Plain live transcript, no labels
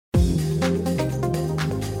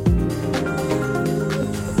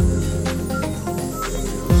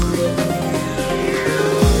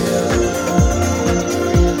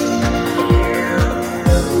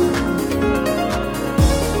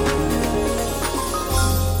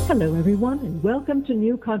Hello, everyone, and welcome to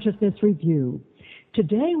New Consciousness Review.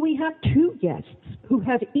 Today we have two guests who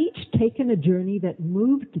have each taken a journey that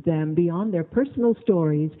moved them beyond their personal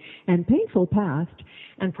stories and painful past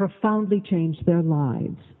and profoundly changed their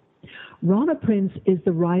lives. Ronna Prince is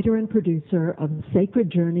the writer and producer of The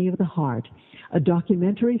Sacred Journey of the Heart, a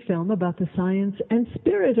documentary film about the science and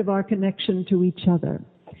spirit of our connection to each other.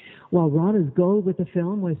 While Ronna's goal with the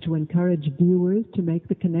film was to encourage viewers to make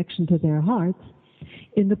the connection to their hearts,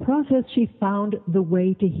 in the process she found the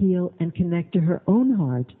way to heal and connect to her own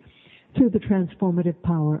heart through the transformative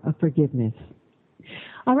power of forgiveness.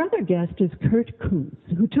 Our other guest is Koontz,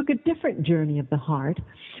 who took a different journey of the heart,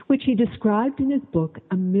 which he described in his book,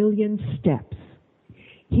 A Million Steps.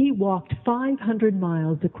 He walked 500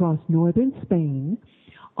 miles across northern Spain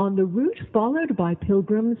on the route followed by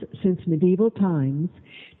pilgrims since medieval times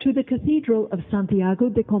to the Cathedral of Santiago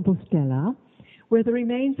de Compostela, where the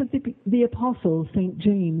remains of the Apostle St.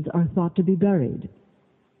 James are thought to be buried.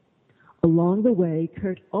 Along the way,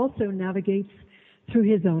 Kurt also navigates through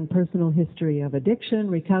his own personal history of addiction,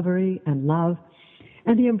 recovery, and love,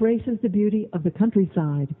 and he embraces the beauty of the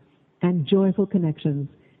countryside and joyful connections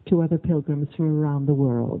to other pilgrims from around the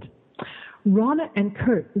world. Ronna and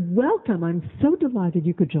Kurt, welcome. I'm so delighted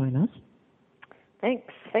you could join us.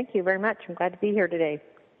 Thanks. Thank you very much. I'm glad to be here today.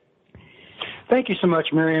 Thank you so much,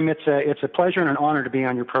 Miriam. It's a pleasure and an honor to be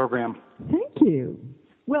on your program. Thank you.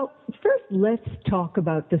 Well, first, let's talk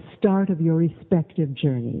about the start of your respective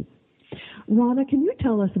journeys. Ronna, can you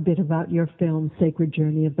tell us a bit about your film, Sacred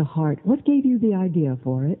Journey of the Heart? What gave you the idea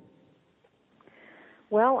for it?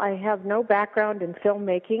 Well, I have no background in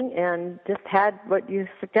filmmaking and just had what you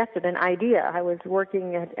suggested, an idea. I was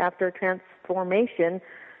working after a transformation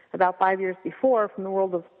about 5 years before from the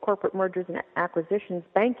world of corporate mergers and acquisitions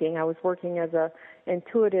banking. I was working as a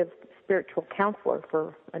intuitive spiritual counselor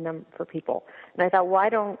for people. And I thought, why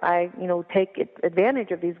don't I, take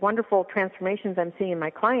advantage of these wonderful transformations I'm seeing in my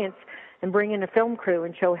clients and bring in a film crew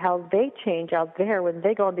and show how they change out there when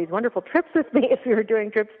they go on these wonderful trips with me. If we were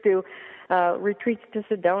doing trips to retreats to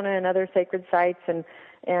Sedona and other sacred sites, and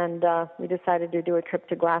we decided to do a trip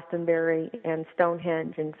to Glastonbury and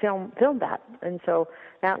Stonehenge and film that. And so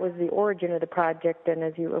that was the origin of the project. And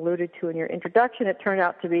as you alluded to in your introduction, it turned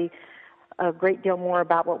out to be a great deal more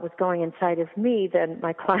about what was going inside of me than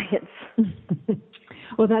my clients.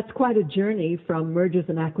 Well, that's quite a journey from mergers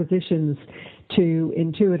and acquisitions to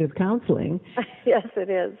intuitive counseling. Yes, it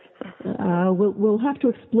is. We'll have to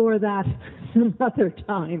explore that some other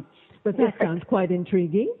time, but that sounds quite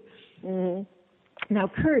intriguing. Mm-hmm. Now,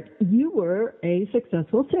 Kurt, you were a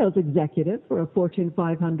successful sales executive for a Fortune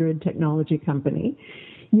 500 technology company.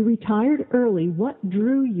 You retired early. What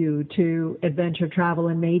drew you to adventure travel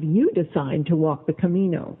and made you decide to walk the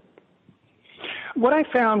Camino? What I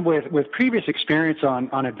found with previous experience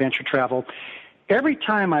on adventure travel, every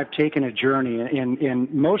time I've taken a journey, in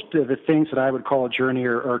most of the things that I would call a journey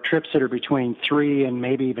are trips that are between 3 and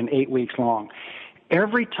maybe even 8 weeks long,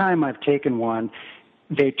 every time I've taken one,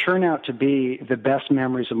 they turn out to be the best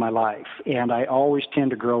memories of my life, and I always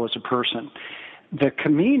tend to grow as a person. The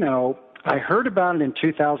Camino, I heard about it in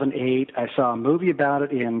 2008. I saw a movie about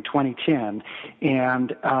it in 2010,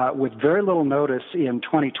 and with very little notice in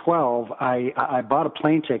 2012, I bought a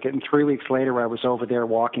plane ticket, and 3 weeks later I was over there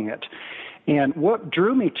walking it. And what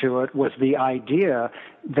drew me to it was the idea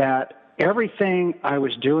that everything I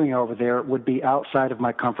was doing over there would be outside of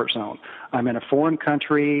my comfort zone. I'm in a foreign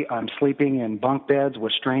country. I'm sleeping in bunk beds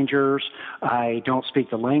with strangers. I don't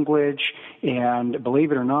speak the language. And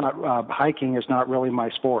believe it or not, hiking is not really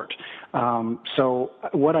my sport. So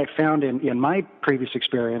what I found in my previous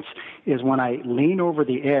experience is when I lean over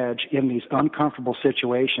the edge in these uncomfortable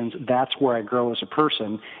situations, that's where I grow as a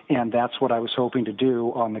person, and that's what I was hoping to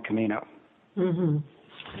do on the Camino. Mm-hmm.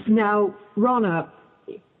 Now, Ronna,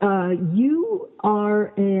 you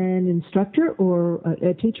are an instructor or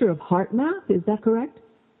a teacher of heart math, is that correct?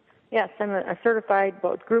 Yes, I'm a certified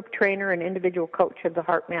both group trainer and individual coach of the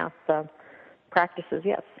heart math practices,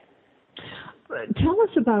 yes. Tell us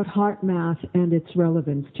about heart math and its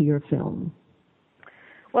relevance to your film.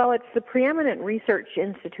 Well, it's the preeminent research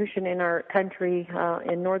institution in our country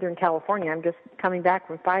in Northern California. I'm just coming back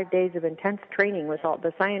from 5 days of intense training with all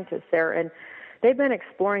the scientists there, and they've been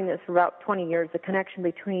exploring this for about 20 years, the connection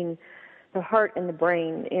between the heart and the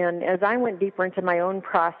brain. And as I went deeper into my own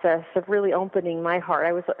process of really opening my heart,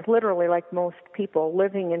 I was literally, like most people,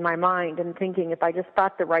 living in my mind and thinking if I just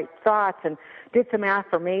thought the right thoughts and did some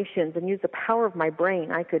affirmations and used the power of my brain,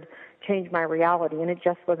 I could change my reality, and it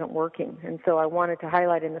just wasn't working. And so I wanted to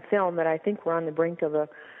highlight in the film that I think we're on the brink of a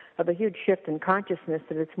huge shift in consciousness,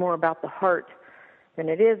 that it's more about the heart than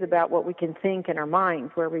it is about what we can think in our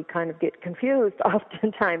minds, where we kind of get confused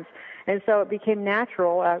oftentimes. And so it became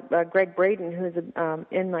natural. Greg Braden, who's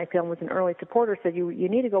in my film, was an early supporter, said, you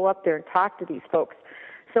need to go up there and talk to these folks.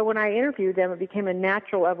 So when I interviewed them, it became a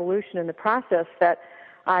natural evolution in the process that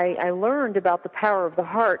I learned about the power of the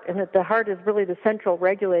heart, and that the heart is really the central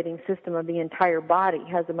regulating system of the entire body,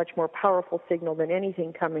 has a much more powerful signal than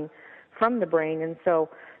anything coming from the brain. And so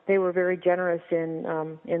they were very generous in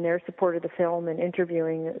their support of the film and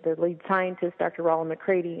interviewing the lead scientist, Dr. Ronna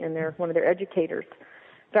McCready, and one of their educators,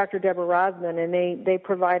 Dr. Deborah Rosman, and they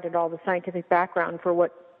provided all the scientific background for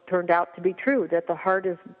what turned out to be true, that the heart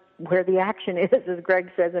is where the action is, as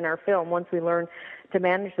Greg says in our film. Once we learn to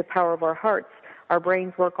manage the power of our hearts, our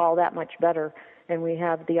brains work all that much better, and we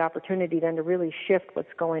have the opportunity then to really shift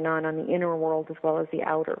what's going on the inner world as well as the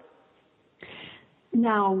outer.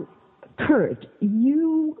 Now, Kurt,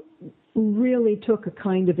 you really took a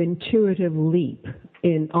kind of intuitive leap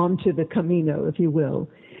onto the Camino, if you will.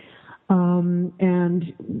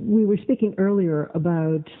 And we were speaking earlier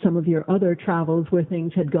about some of your other travels where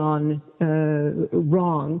things had gone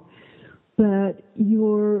wrong, but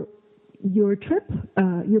your trip,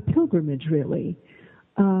 your pilgrimage really,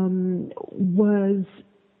 was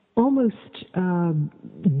almost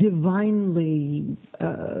divinely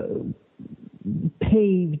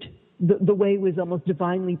paved. The way was almost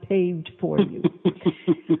divinely paved for you.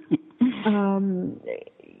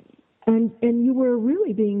 And you were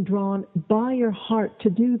really being drawn by your heart to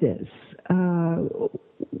do this.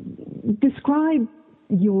 Describe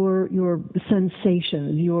your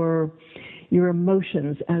sensations, your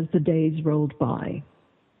emotions as the days rolled by.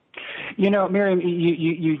 You know, Miriam,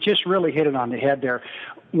 you just really hit it on the head there.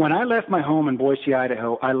 When I left my home in Boise,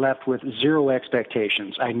 Idaho, I left with zero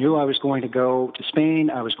expectations. I knew I was going to go to Spain,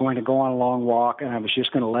 I was going to go on a long walk, and I was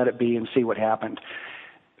just going to let it be and see what happened.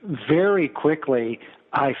 Very quickly,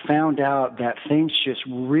 I found out that things just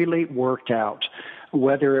really worked out,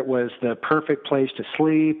 whether it was the perfect place to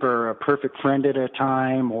sleep or a perfect friend at a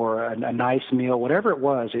time or a nice meal, whatever it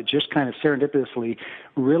was, it just kind of serendipitously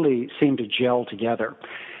really seemed to gel together.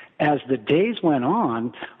 As the days went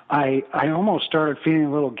on, I almost started feeling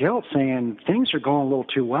a little guilt, saying things are going a little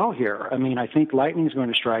too well here. I mean, I think lightning's going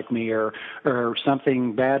to strike me or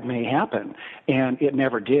something bad may happen, and it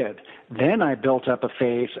never did. Then I built up a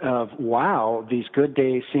faith of, wow, these good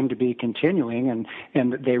days seem to be continuing,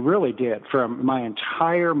 and they really did. For my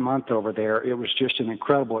entire month over there, it was just an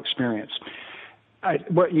incredible experience.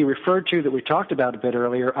 What you referred to that we talked about a bit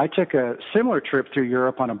earlier, I took a similar trip through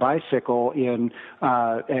Europe on a bicycle and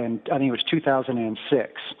I think it was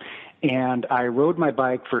 2006. And I rode my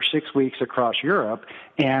bike for 6 weeks across Europe,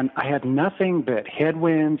 and I had nothing but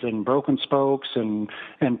headwinds and broken spokes and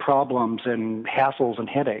problems and hassles and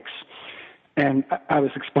headaches. And I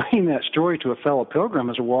was explaining that story to a fellow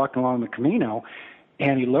pilgrim as we're walking along the Camino,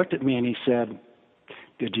 and he looked at me and he said,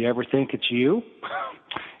 "Did you ever think it's you?"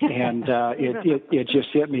 And it just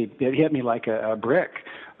hit me. It hit me like a brick,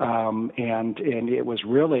 and it was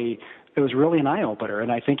really an eye opener.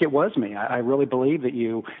 And I think it was me. I really believe that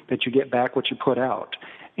you get back what you put out.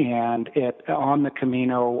 And on the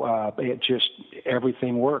Camino,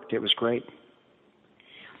 everything worked. It was great.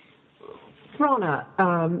 Ronna,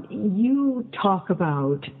 you talk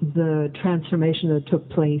about the transformation that took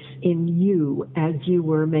place in you as you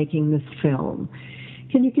were making this film.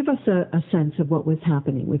 Can you give us a sense of what was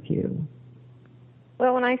happening with you?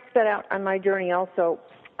 Well, when I set out on my journey also,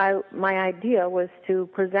 my idea was to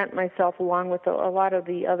present myself along with a lot of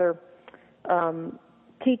the other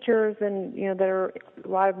teachers, and that are a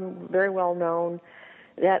lot of them very well known,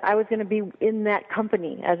 that I was going to be in that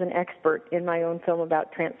company as an expert in my own film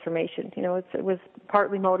about transformation. It was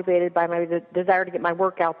partly motivated by my desire to get my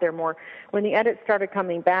work out there more. When the edits started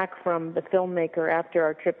coming back from the filmmaker after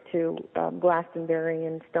our trip to Glastonbury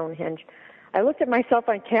and Stonehenge, I looked at myself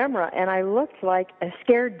on camera and I looked like a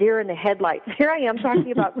scared deer in the headlights. Here I am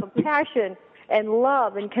talking about compassion and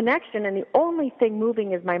love and connection, and the only thing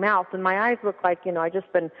moving is my mouth, and my eyes look like, I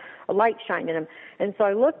just been a light shining in them. And so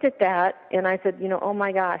I looked at that and I said, oh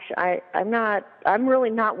my gosh, I'm really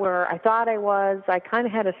not where I thought I was. I kind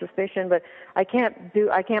of had a suspicion, but I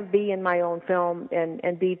can't be in my own film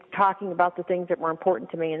and be talking about the things that were important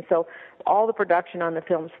to me. And so all the production on the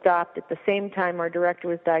film stopped. At the same time, our director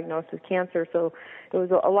was diagnosed with cancer. So there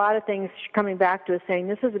was a lot of things coming back to us saying,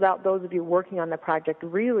 this is about those of you working on the project,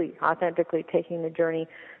 really authentically taking the journey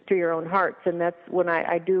to your own hearts. And that's when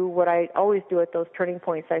I do what I always do at those turning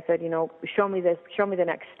points. I said, show me this, show me the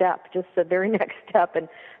next step, just the very next step. And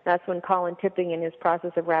that's when Colin Tipping in his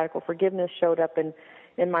process of radical forgiveness showed up and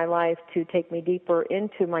in my life to take me deeper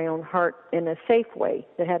into my own heart in a safe way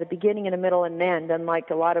that had a beginning and a middle and an end, unlike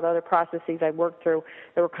a lot of other processes I worked through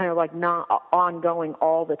that were kind of like not ongoing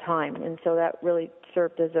all the time. And so that really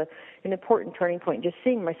served as an important turning point, just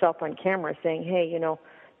seeing myself on camera saying, hey, you know,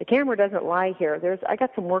 the camera doesn't lie here. I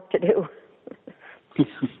got some work to do.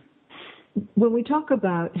 When we talk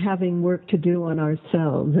about having work to do on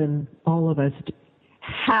ourselves, and all of us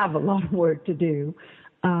have a lot of work to do,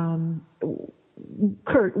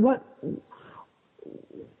 Kurt, what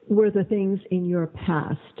were the things in your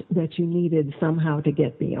past that you needed somehow to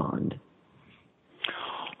get beyond?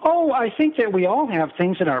 Oh, I think that we all have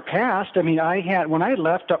things in our past. I mean, when I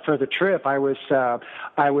left up for the trip, I was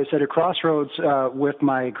at a crossroads with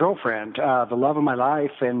my girlfriend, the love of my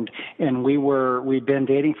life, and we'd been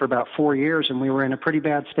dating for about 4 years, and we were in a pretty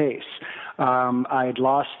bad space. I had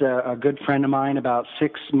lost a good friend of mine about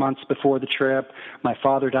 6 months before the trip. My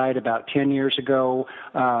father died about 10 years ago.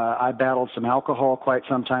 I battled some alcohol quite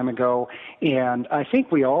some time ago, and I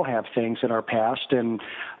think we all have things in our past, and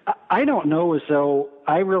I don't know as though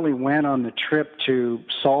I really went on the trip to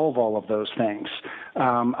solve all of those things.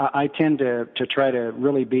 I tend to try to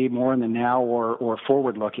really be more in the now or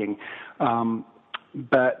forward-looking.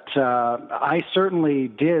 But I certainly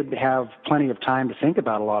did have plenty of time to think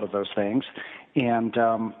about a lot of those things, and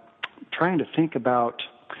trying to think about,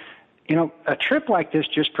 you know, a trip like this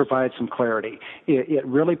just provides some clarity. It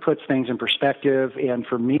really puts things in perspective, and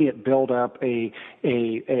for me, it built up a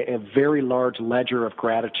very large ledger of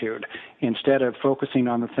gratitude. Instead of focusing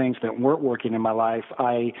on the things that weren't working in my life,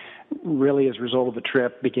 I really, as a result of the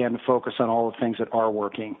trip, began to focus on all the things that are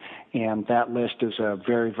working, and that list is a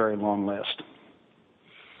very, very long list.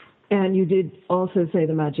 And you did also say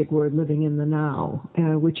the magic word, living in the now,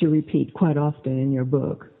 which you repeat quite often in your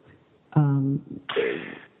book.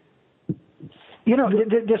 You know,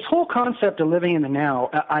 this whole concept of living in the now,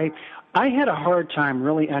 I had a hard time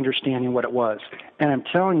really understanding what it was. And I'm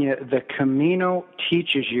telling you, the Camino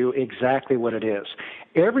teaches you exactly what it is.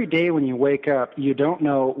 Every day when you wake up, you don't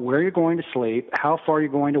know where you're going to sleep, how far you're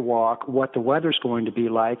going to walk, what the weather's going to be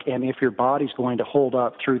like, and if your body's going to hold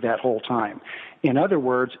up through that whole time. In other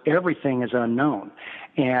words, everything is unknown.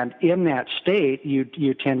 And in that state, you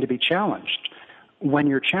tend to be challenged. When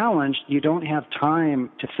you're challenged, you don't have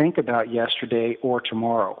time to think about yesterday or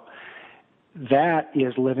tomorrow. That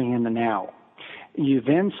is living in the now. You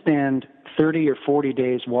then spend 30 or 40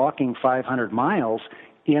 days walking 500 miles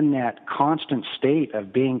in that constant state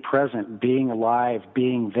of being present, being alive,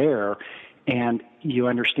 being there, and you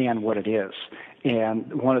understand what it is.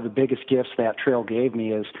 And one of the biggest gifts that trail gave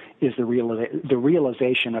me is the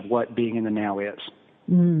realization of what being in the now is.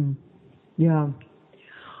 Yeah.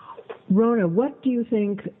 Ronna, what do you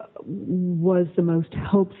think was the most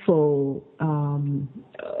hopeful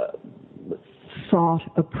thought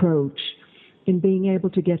approach in being able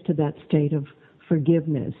to get to that state of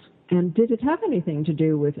forgiveness? And did it have anything to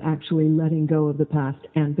do with actually letting go of the past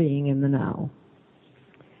and being in the now?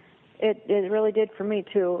 It really did for me,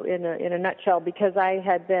 too, in a nutshell, because I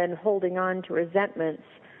had been holding on to resentments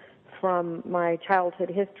from my childhood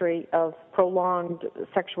history of prolonged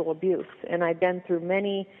sexual abuse. And I'd been through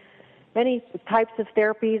many types of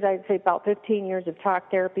therapies. I'd say about 15 years of talk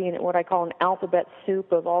therapy and what I call an alphabet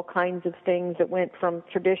soup of all kinds of things that went from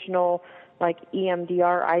traditional, like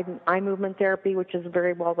EMDR, eye movement therapy, which is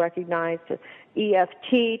very well recognized, to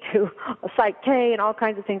EFT, to Psych-K, and all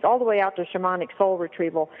kinds of things, all the way out to shamanic soul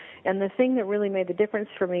retrieval. And the thing that really made the difference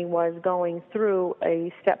for me was going through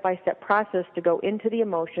a step-by-step process to go into the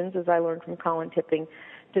emotions, as I learned from Colin Tipping,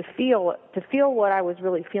 to feel what I was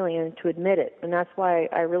really feeling and to admit it. And that's why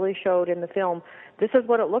I really showed in the film, this is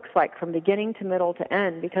what it looks like from beginning to middle to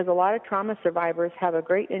end, because a lot of trauma survivors have a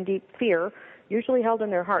great and deep fear, usually held in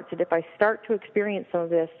their hearts, that if I start to experience some of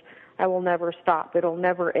this, I will never stop. It'll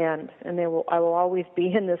never end. And I will always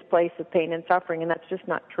be in this place of pain and suffering, and that's just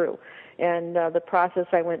not true. And the process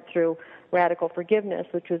I went through, radical forgiveness,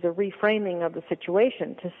 which was a reframing of the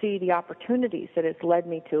situation to see the opportunities that it's led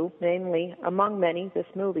me to, namely, among many, this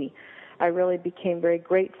movie. I really became very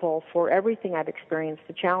grateful for everything I've experienced,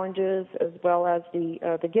 the challenges as well as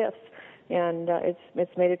the gifts. And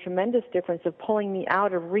it's made a tremendous difference of pulling me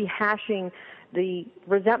out of rehashing the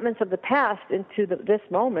resentments of the past into this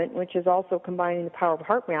moment, which is also combining the power of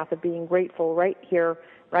heart math of being grateful right here,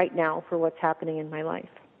 right now for what's happening in my life.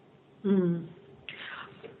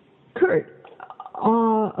 Kurt,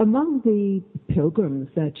 among the pilgrims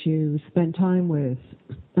that you spent time with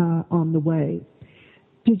on the way,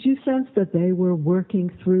 did you sense that they were working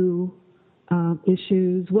through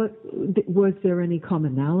issues? Was there any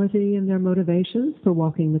commonality in their motivations for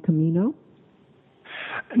walking the Camino?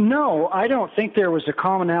 No, I don't think there was a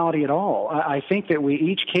commonality at all. I think that we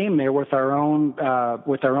each came there with our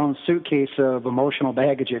own suitcase of emotional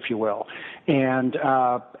baggage, if you will, and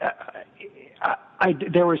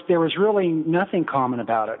there was really nothing common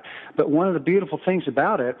about it. But one of the beautiful things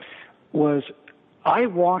about it was I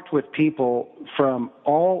walked with people from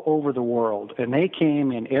all over the world, and they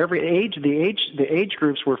came in every age. The age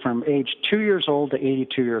groups were from age 2 years old to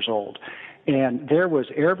 82 years old. And there was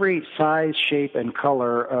every size, shape, and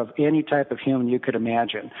color of any type of human you could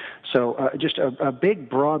imagine. So just a big,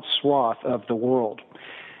 broad swath of the world.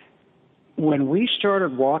 When we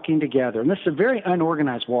started walking together, and this is a very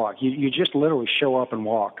unorganized walk, you just literally show up and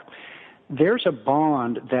walk. There's a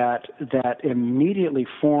bond that immediately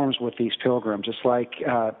forms with these pilgrims. It's like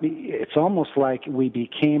it's almost like we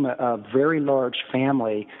became a very large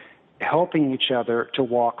family, helping each other to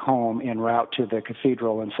walk home en route to the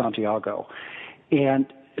cathedral in Santiago.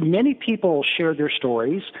 And many people shared their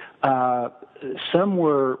stories. Some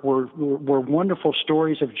were wonderful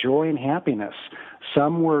stories of joy and happiness.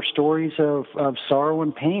 Some were stories of sorrow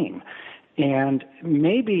and pain. And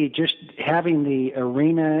maybe just having the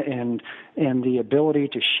arena and the ability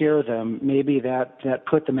to share them, maybe that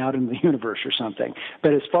put them out into the universe or something.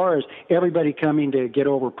 But as far as everybody coming to get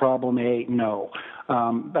over problem A, no.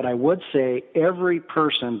 But I would say every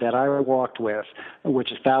person that I walked with,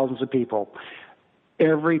 which is thousands of people,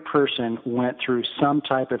 every person went through some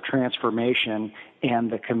type of transformation, and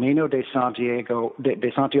the Camino de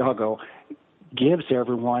Santiago gives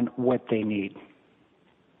everyone what they need.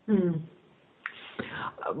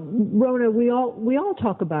 Ronna, we all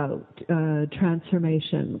talk about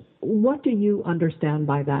transformation. What do you understand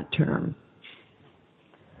by that term?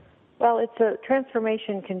 Well,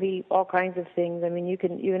 transformation can be all kinds of things. I mean, you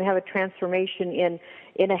can have a transformation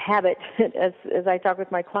in a habit, as I talk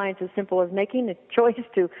with my clients, as simple as making a choice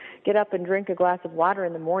to get up and drink a glass of water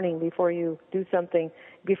in the morning before you do something,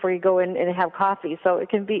 before you go in and have coffee. So it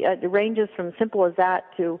can be, it ranges from simple as that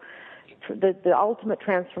to the ultimate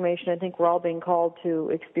transformation. I think we're all being called to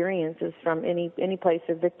experience is from any place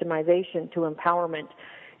of victimization to empowerment.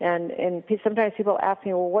 And sometimes people ask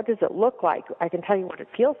me, well, what does it look like? I can tell you what it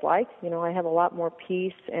feels like. I have a lot more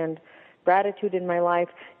peace and gratitude in my life.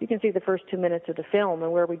 You can see the first 2 minutes of the film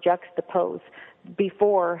and where we juxtapose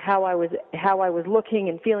before how I was looking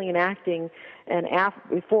and feeling and acting, and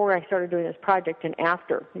before I started doing this project, and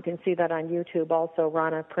after. You can see that on YouTube also,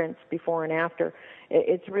 Ronna Prince before and after.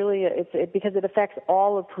 It's really because it affects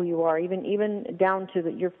all of who you are, even down to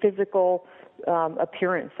your physical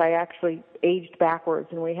appearance. I actually aged backwards,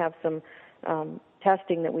 and we have some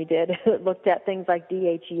testing that we did that looked at things like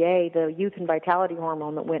DHEA, the youth and vitality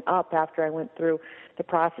hormone, that went up after I went through the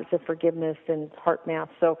process of forgiveness and heart math.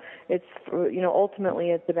 So it's,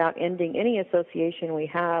 ultimately it's about ending any association we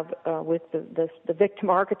have with the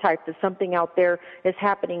victim archetype, that something out there is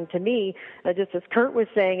happening to me. Just as Kurt was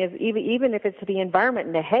saying, is even if it's the environment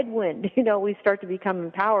and the headwind, we start to become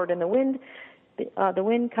empowered. And the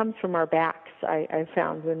wind comes from our backs, I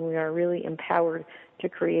found, when we are really empowered to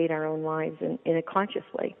create our own lives in a conscious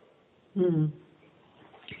way. And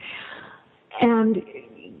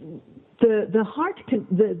the heart,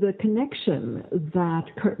 the connection that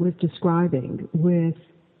Kurt was describing with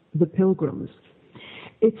the pilgrims,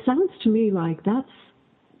 it sounds to me like that's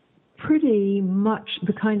pretty much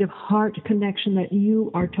the kind of heart connection that you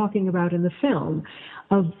are talking about in the film,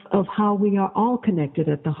 of how we are all connected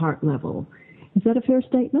at the heart level. Is that a fair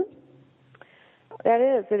statement? That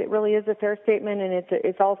is. It really is a fair statement, and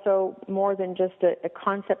it's also more than just a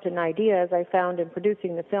concept and idea. As I found in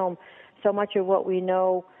producing the film, so much of what we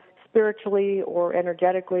know spiritually or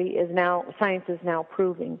energetically science is now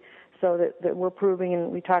proving. So that we're proving,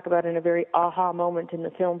 and we talk about in a very aha moment in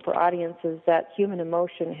the film for audiences, that human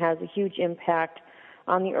emotion has a huge impact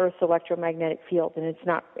on the Earth's electromagnetic field, and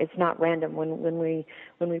it's not random. When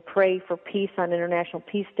we pray for peace on International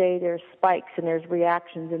Peace Day, there's spikes and there's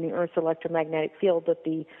reactions in the Earth's electromagnetic field that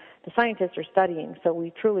the scientists are studying. So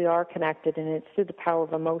we truly are connected, and it's through the power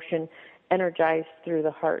of emotion, energized through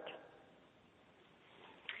the heart.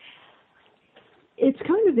 It's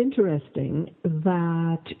kind of interesting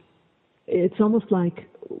that it's almost like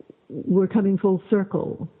we're coming full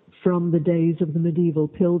circle from the days of the medieval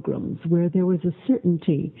pilgrims, where there was a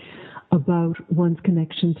certainty about one's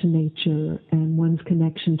connection to nature and one's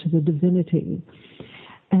connection to the divinity.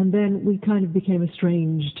 And then we kind of became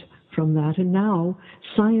estranged from that. And now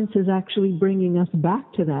science is actually bringing us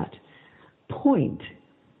back to that point.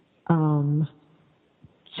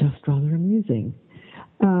 Just rather amusing.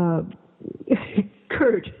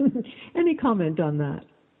 Kurt, any comment on that?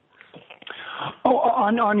 Oh,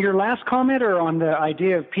 on your last comment or on the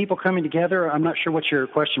idea of people coming together? I'm not sure what your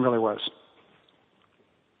question really was.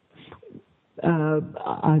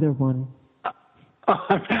 Either one.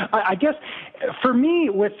 I guess for me,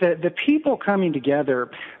 with the people coming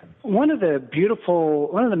together, one of the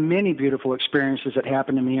many beautiful experiences that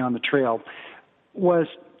happened to me on the trail was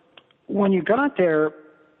when you got there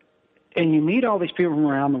and you meet all these people from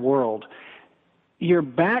around the world, your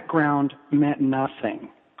background meant nothing.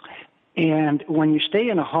 And when you stay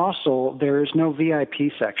in a hostel, there is no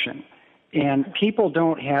VIP section, and people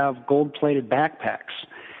don't have gold-plated backpacks.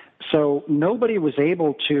 So nobody was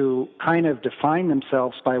able to kind of define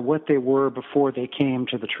themselves by what they were before they came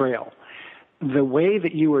to the trail. The way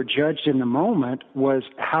that you were judged in the moment was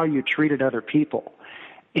how you treated other people.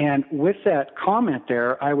 And with that comment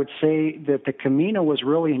there, I would say that the Camino was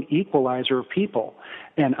really an equalizer of people.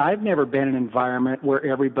 And I've never been in an environment where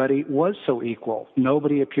everybody was so equal.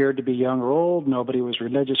 Nobody appeared to be young or old. Nobody was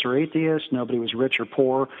religious or atheist. Nobody was rich or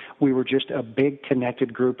poor. We were just a big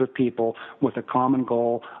connected group of people with a common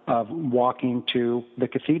goal of walking to the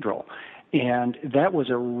cathedral. And that was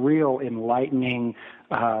a real enlightening,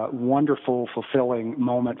 wonderful, fulfilling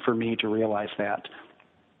moment for me to realize that.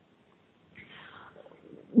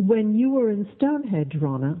 When you were in Stonehenge,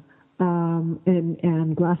 Ronna,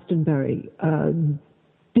 and Glastonbury,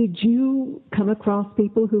 did you come across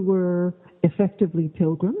people who were effectively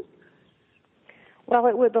pilgrims? Well,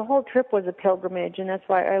 the whole trip was a pilgrimage, and that's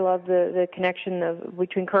why I love the connection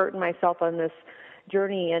between Kurt and myself on this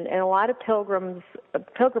journey. And a lot of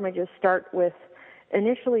pilgrimages start with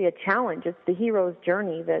initially a challenge. It's the hero's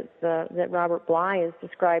journey that Robert Bly has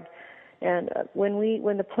described. And when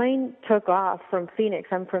the plane took off from Phoenix,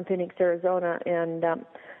 I'm from Phoenix, Arizona, and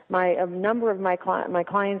a number of my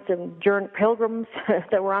clients and pilgrims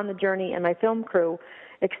that were on the journey and my film crew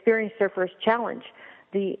experienced their first challenge.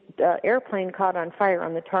 The airplane caught on fire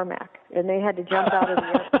on the tarmac, and they had to jump out of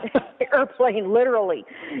the airplane, literally,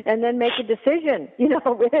 and then make a decision.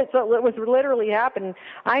 So it was literally happening.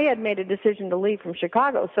 I had made a decision to leave from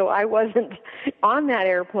Chicago, so I wasn't on that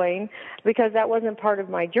airplane because that wasn't part of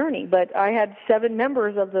my journey. But I had 7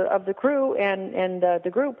 members of the crew and the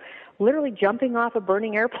group literally jumping off a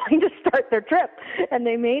burning airplane to start their trip. And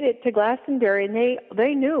they made it to Glastonbury, and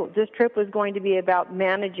they knew this trip was going to be about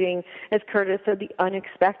managing, as Curtis said, the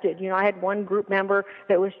unexpected. I had one group member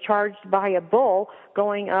that was charged by a bull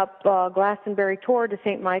going up Glastonbury Tor to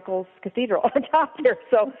St. Michael's Cathedral on top there.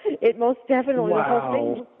 So it most definitely,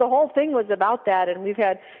 wow. the whole thing was about that. And we've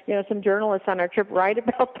had, some journalists on our trip write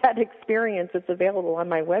about that experience. It's available on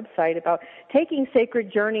my website about taking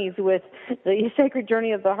sacred journeys with the Sacred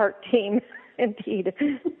Journey of the Heart team. Indeed.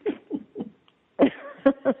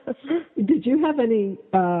 Did you have any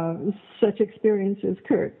such experiences,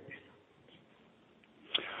 Kurt?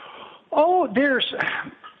 Oh, there's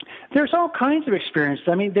all kinds of experiences.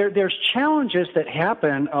 I mean, there's challenges that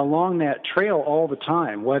happen along that trail all the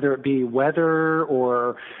time, whether it be weather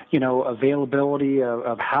or, availability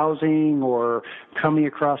of housing or coming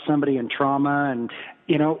across somebody in trauma. And,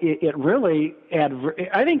 it really,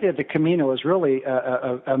 I think that the Camino is really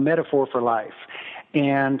a metaphor for life.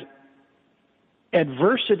 And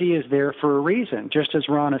adversity is there for a reason, just as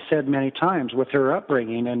Ronna said many times with her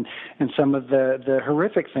upbringing and some of the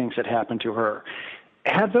horrific things that happened to her.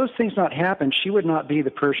 Had those things not happened, she would not be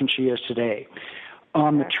the person she is today.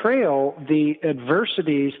 On the trail, the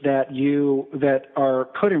adversities that are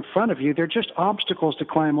put in front of you, they're just obstacles to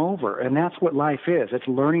climb over, and that's what life is. It's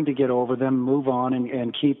learning to get over them, move on,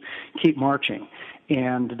 and keep marching.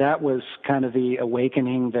 And that was kind of the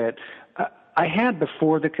awakening that I had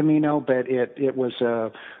before the Camino, but it was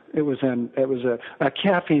a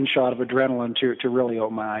caffeine shot of adrenaline to really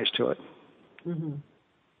open my eyes to it. Mm-hmm.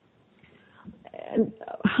 And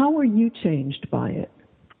how were you changed by it?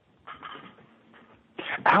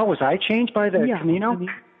 How was I changed by the Camino?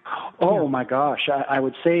 My gosh, I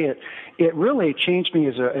would say it really changed me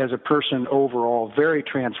as a person overall, very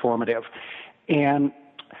transformative. And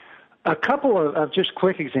a couple of just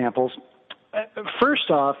quick examples. First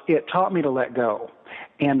off, it taught me to let go.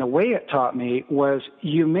 And the way it taught me was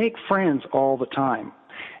you make friends all the time.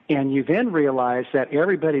 And you then realize that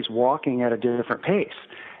everybody's walking at a different pace.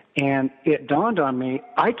 And it dawned on me,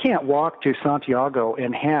 I can't walk to Santiago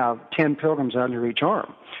and have 10 pilgrims under each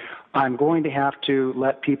arm. I'm going to have to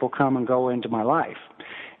let people come and go into my life.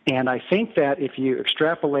 And I think that if you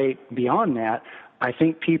extrapolate beyond that, I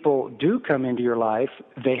think people do come into your life,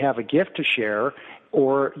 they have a gift to share,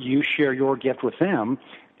 or you share your gift with them,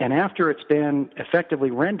 and after it's been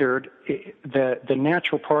effectively rendered, the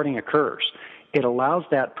natural parting occurs. it allows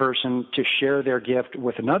that person to share their gift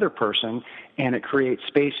with another person, and it creates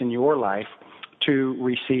space in your life to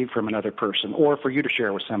receive from another person or for you to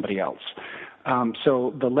share with somebody else.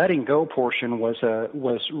 So the letting go portion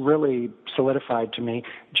was really solidified to me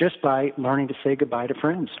just by learning to say goodbye to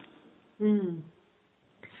friends. Mm.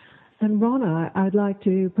 And Ronna, I'd like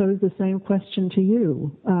to pose the same question to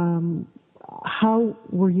you. How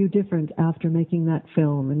were you different after making that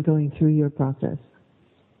film and going through your process?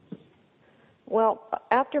 Well,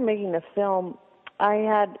 after making the film, I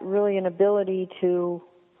had really an ability to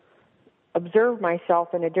observe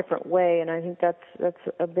myself in a different way, and I think that's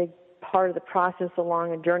a big part of the process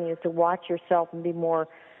along a journey, is to watch yourself and be more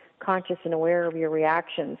conscious and aware of your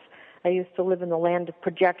reactions. I used to live in the land of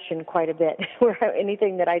projection quite a bit, where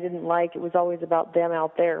anything that I didn't like, it was always about them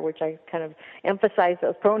out there, which I kind of emphasize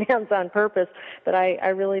those pronouns on purpose. But I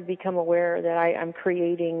really become aware that I'm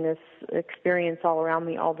creating this experience all around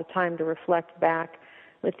me all the time to reflect back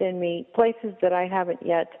within me, places that I haven't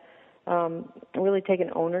yet really taken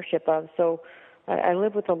ownership of. So I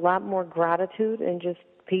live with a lot more gratitude and just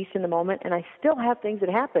peace in the moment, and I still have things that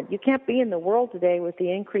happen. You can't be in the world today with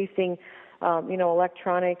the increasing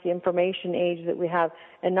electronic information age that we have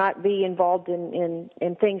and not be involved in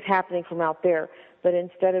things happening from out there. But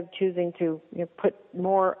instead of choosing to put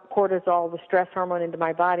more cortisol, the stress hormone, into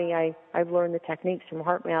my body, I've learned the techniques from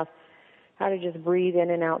HeartMath, how to just breathe in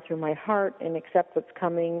and out through my heart and accept what's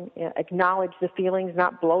coming, acknowledge the feelings,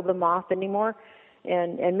 not blow them off anymore,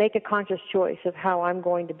 and make a conscious choice of how I'm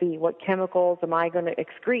going to be. What chemicals am I going to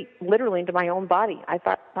excrete literally into my own body? I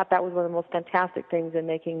thought that was one of the most fantastic things in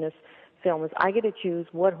making this film, is I get to choose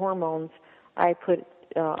what hormones I put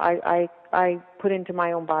into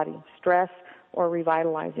my own body, stress or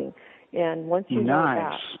revitalizing. And once you know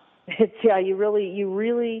that, it's you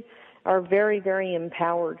really are very, very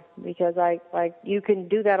empowered, because you can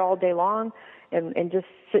do that all day long and just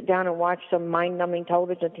sit down and watch some mind-numbing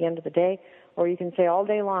television at the end of the day, or you can say all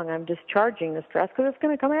day long, I'm discharging the stress because it's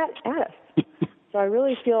going to come at us. So I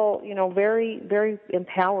really feel, very, very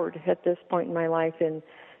empowered at this point in my life in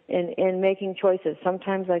making choices.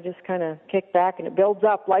 Sometimes I just kind of kick back and it builds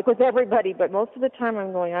up like with everybody, but most of the time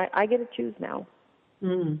I'm going, I get to choose now.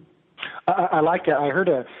 Mm. I like that. I heard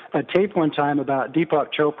a tape one time about Deepak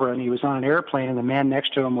Chopra, and he was on an airplane, and the man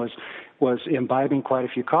next to him was imbibing quite a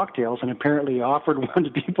few cocktails, and apparently he offered one to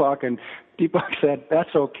Deepak, and Deepak said,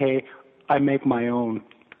 "That's okay, I make my own."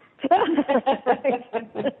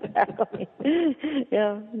 Exactly.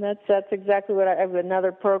 Yeah, that's exactly what I have.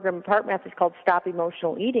 Another program, HeartMath, is called Stop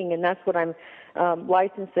Emotional Eating, and that's what I'm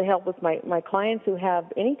licensed to help with my clients who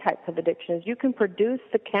have any type of addictions. You can produce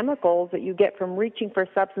the chemicals that you get from reaching for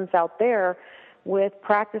substance out there with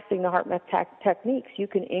practicing the HeartMath techniques. You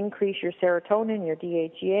can increase your serotonin, your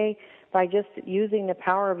DHEA, by just using the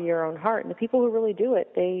power of your own heart. And the people who really do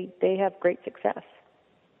it, they have great success.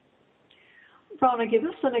 Ronna, give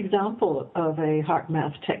us an example of a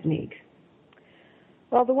HeartMath technique.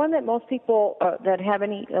 Well, the one that most people that have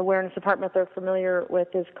any awareness of HeartMath are familiar with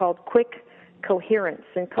is called quick coherence.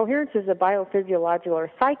 And coherence is a biophysiological or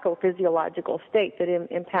psychophysiological state that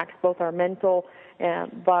impacts both our mental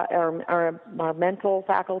our mental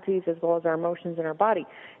faculties as well as our emotions in our body.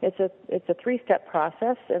 It's a three-step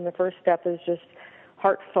process, and the first step is just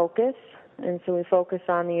heart focus. And so we focus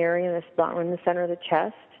on the area in the center of the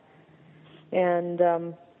chest. And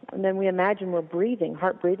then we imagine we're breathing.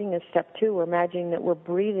 Heart breathing is step 2. We're imagining that we're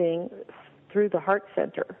breathing through the heart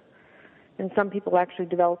center. And some people actually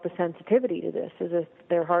develop a sensitivity to this, as if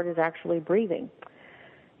their heart is actually breathing.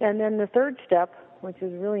 And then the third step, which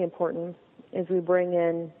is really important, is we bring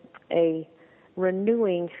in a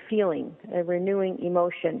renewing feeling, a renewing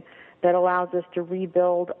emotion that allows us to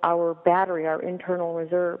rebuild our battery, our internal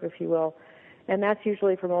reserve, if you will. And that's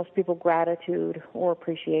usually for most people gratitude or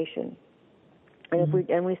appreciation.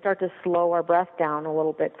 And we start to slow our breath down a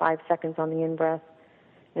little bit, 5 seconds on the in-breath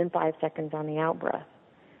and 5 seconds on the out-breath.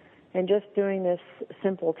 And just doing this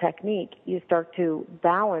simple technique, you start to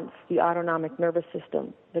balance the autonomic nervous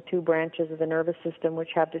system, the 2 branches of the nervous system which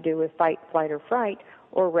have to do with fight, flight, or fright,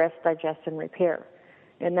 or rest, digest, and repair.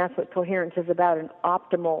 And that's what coherence is about, an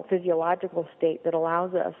optimal physiological state that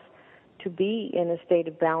allows us to be in a state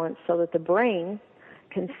of balance so that the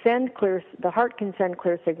heart can send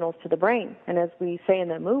clear signals to the brain. And as we say in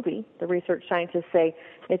the movie, the research scientists say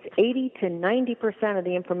it's 80 to 90% of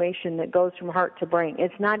the information that goes from heart to brain.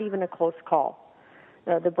 It's not even a close call.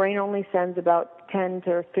 The brain only sends about 10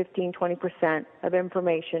 to 15, 20% of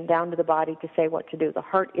information down to the body to say what to do. The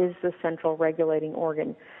heart is the central regulating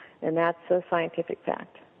organ, and that's a scientific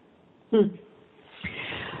fact.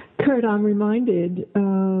 Kurt, I'm reminded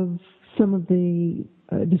of some of the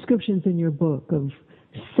descriptions in your book of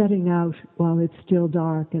setting out while it's still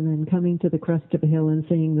dark and then coming to the crest of a hill and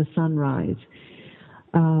seeing the sunrise.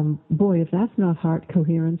 Boy, if that's not heart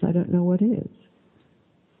coherence, I don't know what is.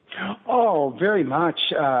 Oh, very much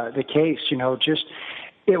the case.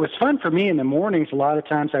 It was fun for me in the mornings. A lot of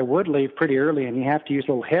times I would leave pretty early, and you have to use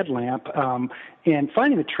a little headlamp. And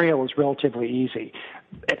finding the trail was relatively easy.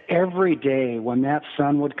 But every day when that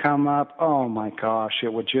sun would come up, oh my gosh,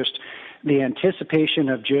 it would just, the anticipation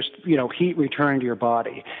of just, heat returning to your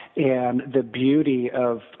body and the beauty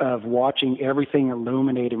of watching everything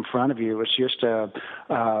illuminate in front of you was just a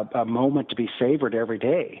moment to be savored every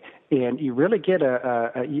day. And you really get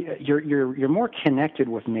you're more connected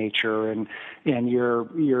with nature and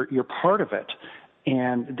you're part of it.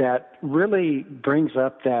 And that really brings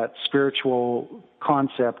up that spiritual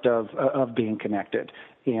concept of being connected,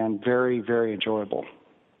 and very, very enjoyable.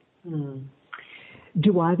 Mm.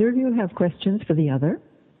 Do either of you have questions for the other?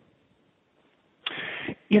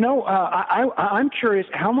 I'm curious,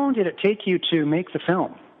 how long did it take you to make the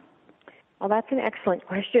film? Well, that's an excellent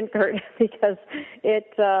question, Kurt, because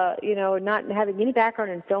it, not having any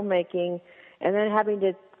background in filmmaking and then having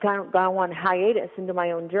to kind of go on hiatus into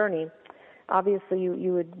my own journey, obviously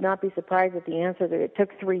you would not be surprised at the answer that it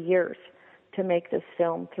took 3 years to make this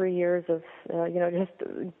film, 3 years of, just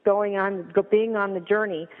being on the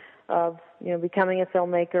journey of, becoming a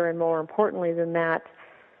filmmaker, and more importantly than that,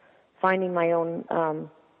 finding my own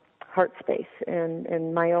heart space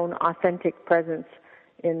and my own authentic presence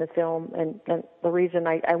in the film. And the reason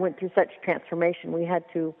I went through such transformation, we had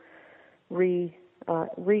to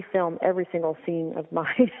refilm every single scene of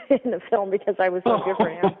mine in the film because I was so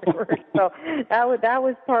different afterwards. So that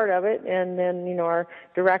was part of it. And then, our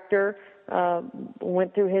director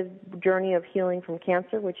went through his journey of healing from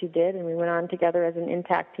cancer, which he did, and we went on together as an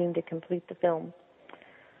intact team to complete the film.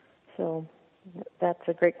 So that's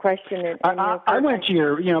a great question. I went to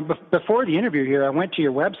your, before the interview here, I went to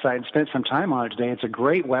your website and spent some time on it today. It's a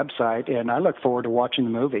great website, and I look forward to watching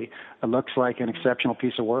the movie. It looks like an exceptional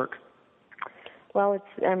piece of work. Well,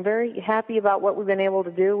 I'm very happy about what we've been able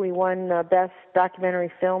to do. We won Best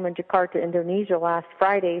Documentary Film in Jakarta, Indonesia last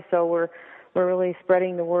Friday, so we're really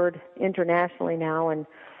spreading the word internationally now. And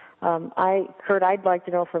Kurt, I'd like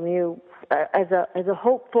to know from you, as a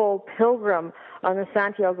hopeful pilgrim on the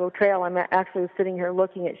Santiago Trail, I'm actually sitting here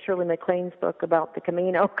looking at Shirley MacLaine's book about the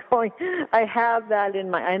Camino. I have that in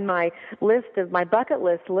my list of my bucket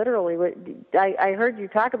list. Literally, I heard you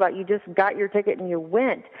talk about you just got your ticket and you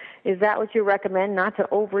went. Is that what you recommend? Not to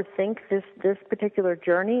overthink this particular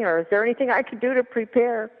journey, or is there anything I could do to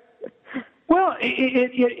prepare? Well,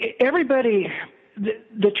 everybody.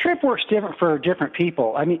 The trip works different for different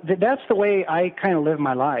people. I mean, that's the way I kind of live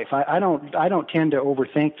my life. I don't tend to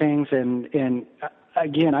overthink things. And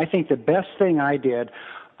again, I think the best thing I did,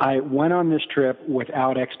 I went on this trip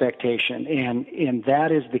without expectation, and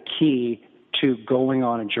that is the key to going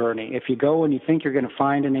on a journey. If you go and you think you're going to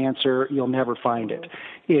find an answer, you'll never find it.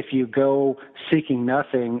 If you go seeking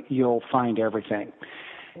nothing, you'll find everything.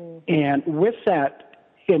 And with that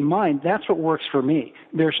in mind, that's what works for me.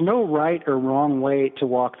 There's no right or wrong way to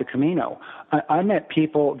walk the Camino. I met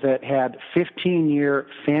people that had 15-year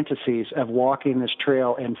fantasies of walking this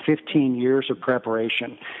trail and 15 years of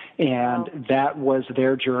preparation, and that was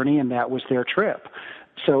their journey and that was their trip.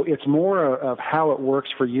 So it's more of how it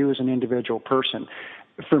works for you as an individual person.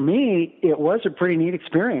 For me, it was a pretty neat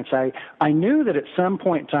experience. I knew that at some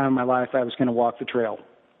point in time in my life I was going to walk the trail.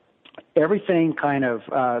 Everything kind of,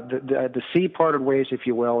 the sea parted ways, if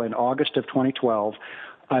you will, in August of 2012.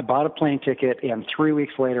 I bought a plane ticket, and 3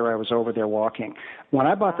 weeks later I was over there walking. When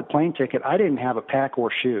I bought the plane ticket, I didn't have a pack or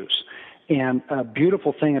shoes. And a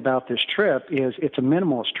beautiful thing about this trip is it's a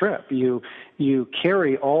minimalist trip. You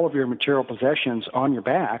carry all of your material possessions on your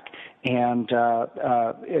back, and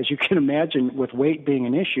as you can imagine, with weight being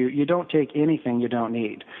an issue, you don't take anything you don't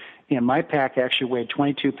need. And my pack actually weighed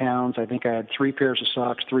 22 pounds. I think I had 3 pairs of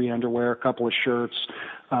socks, 3 underwear, a couple of shirts,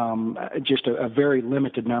 just a very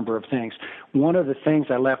limited number of things. One of the things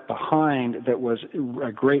I left behind that was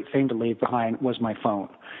a great thing to leave behind was my phone.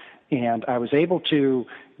 And I was able to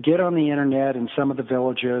get on the internet in some of the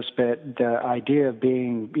villages, but the idea of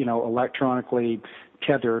being, electronically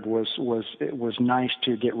tethered was nice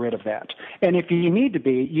to get rid of that. And if you need to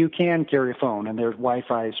be, you can carry a phone, and there's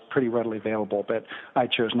Wi-Fi is pretty readily available, but I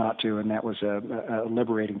chose not to, and that was a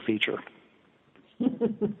liberating feature.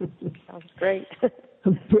 Sounds great.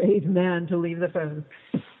 A brave man to leave the phone.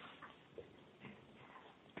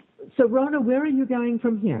 So, Ronna, where are you going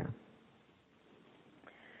from here?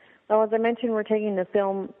 Well, as I mentioned, we're taking the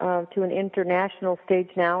film to an international stage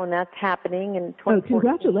now, and that's happening in 2014. Oh,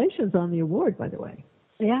 congratulations on the award, by the way.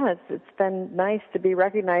 Yeah, it's been nice to be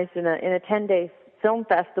recognized in a 10-day film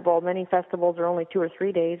festival. Many festivals are only 2 or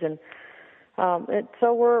 3 days, and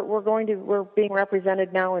so we're being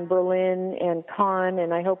represented now in Berlin and Cannes,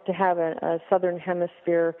 and I hope to have a Southern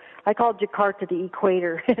Hemisphere. I call Jakarta the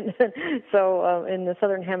equator, so in the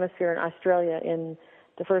Southern Hemisphere in Australia in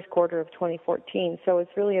the first quarter of 2014. So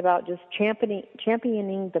it's really about just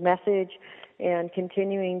championing the message and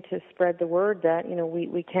continuing to spread the word that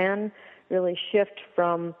we can really shift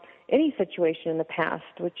from any situation in the past,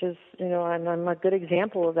 which is I'm a good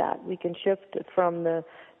example of that. We can shift from the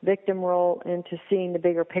victim role into seeing the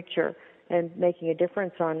bigger picture and making a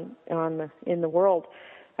difference in the world.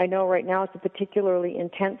 I know right now it's a particularly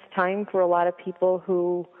intense time for a lot of people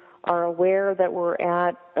who are aware that we're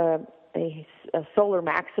at a solar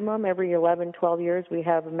maximum. Every 11, 12 years we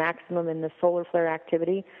have a maximum in the solar flare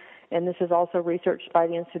activity, and this is also researched by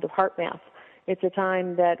the Institute of Heart Math. It's a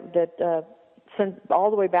time that since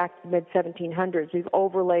all the way back to the mid-1700s, we've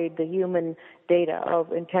overlaid the human data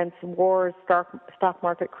of intense wars, stock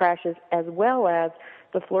market crashes, as well as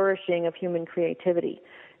the flourishing of human creativity.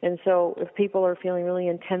 And so if people are feeling really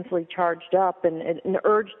intensely charged up and an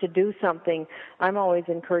urge to do something, I'm always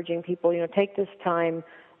encouraging people, take this time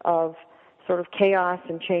of sort of chaos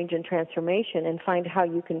and change and transformation and find how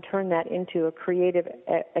you can turn that into a creative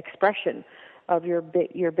expression of your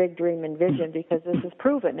big dream and vision, because this is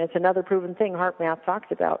proven. It's another proven thing Heart Math talks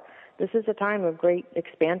about. This is a time of great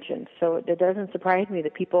expansion. So it doesn't surprise me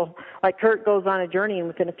that people like Kurt goes on a journey and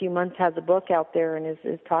within a few months has a book out there and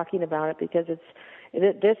is talking about it, because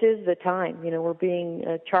this is the time. We're being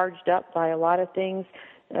charged up by a lot of things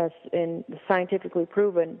and scientifically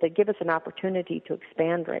proven that give us an opportunity to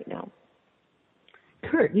expand right now.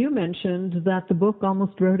 Kurt, you mentioned that the book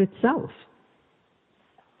almost wrote itself.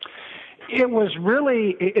 It was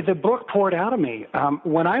really, the book poured out of me.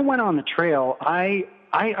 When I went on the trail, I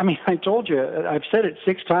mean, I told you, I've said it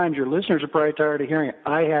 6 times, your listeners are probably tired of hearing it.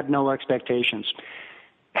 I had no expectations.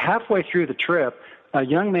 Halfway through the trip, a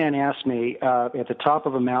young man asked me at the top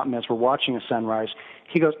of a mountain as we're watching a sunrise,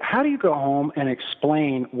 he goes, how do you go home and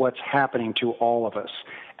explain what's happening to all of us?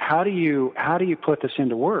 How do you put this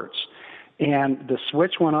into words? And the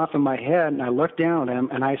switch went off in my head, and I looked down at him,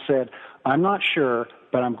 and I said, I'm not sure,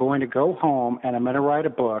 but I'm going to go home, and I'm going to write a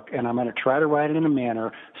book, and I'm going to try to write it in a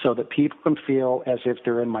manner so that people can feel as if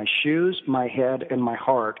they're in my shoes, my head, and my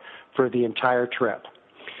heart for the entire trip.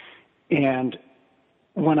 And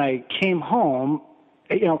when I came home,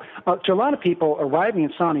 to a lot of people, arriving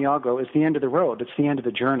in Santiago is the end of the road. It's the end of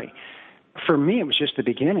the journey. For me, it was just the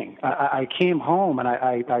beginning. I came home, and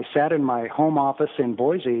I sat in my home office in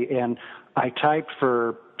Boise, and I typed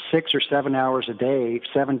for 6 or 7 hours a day,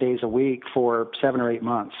 7 days a week for 7 or 8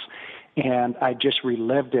 months. And I just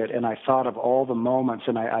relived it, and I thought of all the moments,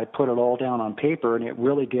 and I put it all down on paper, and it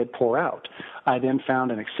really did pour out. I then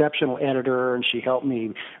found an exceptional editor, and she helped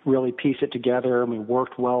me really piece it together, and we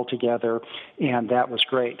worked well together, and that was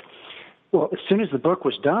great. Well, as soon as the book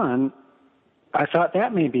was done, I thought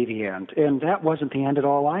that may be the end, and that wasn't the end at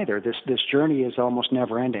all either. This journey is almost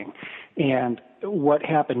never ending. And what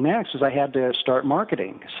happened next is I had to start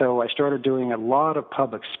marketing. So I started doing a lot of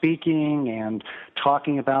public speaking and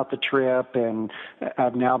talking about the trip, and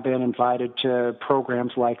I've now been invited to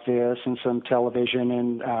programs like this and some television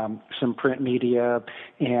and some print media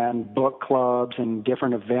and book clubs and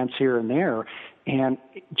different events here and there. And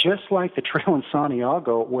just like the trail in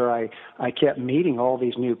Santiago, where I kept meeting all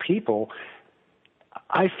these new people,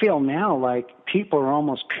 I feel now like people are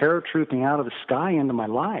almost paratrooping out of the sky into my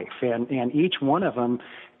life, and each one of them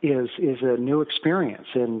is a new experience,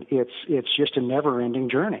 and it's just a never-ending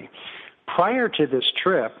journey. Prior to this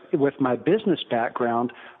trip, with my business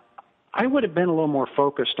background, I would have been a little more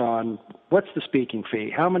focused on what's the speaking fee,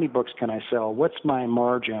 how many books can I sell, what's my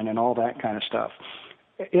margin, and all that kind of stuff.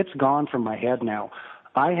 It's gone from my head now.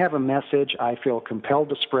 I have a message I feel compelled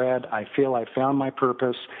to spread. I feel I found my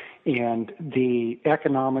purpose, and the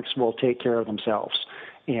economics will take care of themselves.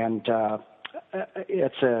 And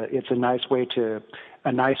it's a nice way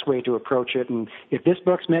to approach it. And if this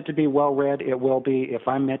book's meant to be well read, it will be. If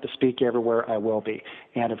I'm meant to speak everywhere, I will be.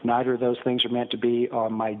 And if neither of those things are meant to be,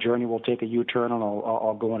 my journey will take a U-turn, and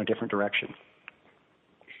I'll go in a different direction.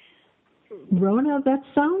 Ronna, that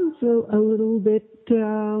sounds a little bit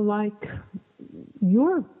like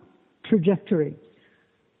your trajectory.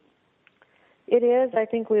 It is. I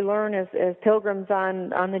think we learn as pilgrims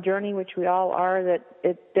on the journey, which we all are, that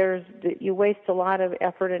you waste a lot of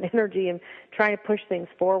effort and energy in trying to push things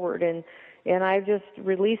forward, and And I've just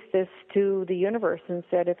released this to the universe and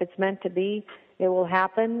said, if it's meant to be, it will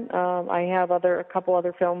happen. I have a couple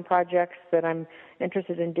other film projects that I'm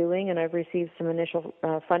interested in doing, and I've received some initial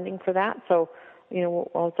funding for that. So,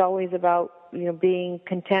 it's always about, being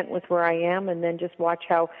content with where I am, and then just watch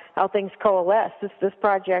how things coalesce. This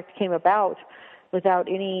project came about without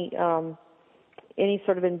any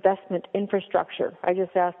sort of investment infrastructure. I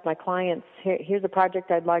just asked my clients, here's a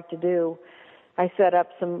project I'd like to do. I set up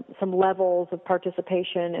some levels of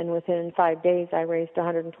participation, and within 5 days I raised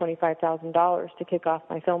 $125,000 to kick off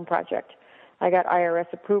my film project. I got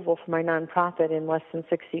IRS approval for my nonprofit in less than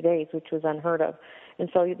 60 days, which was unheard of. And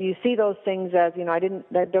so you see those things as,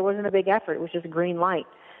 there wasn't a big effort. It was just a green light.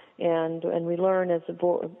 And we learn as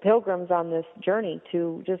pilgrims on this journey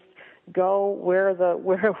to just go where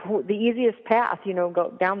the easiest path,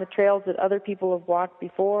 go down the trails that other people have walked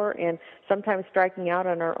before, and sometimes striking out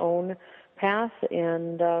on our own path.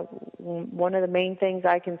 And one of the main things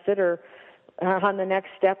I consider on the next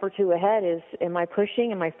step or two ahead is, am I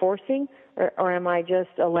pushing, am I forcing, or am I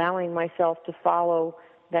just allowing myself to follow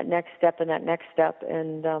that next step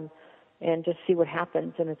and just see what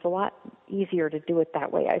happens? And it's a lot easier to do it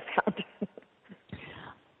that way, I found.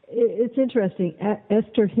 It's interesting.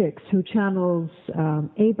 Esther Hicks, who channels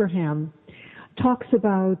Abraham, talks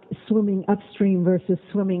about swimming upstream versus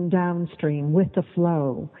swimming downstream with the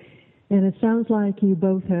flow. And it sounds like you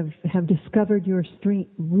both have discovered your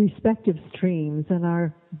respective streams and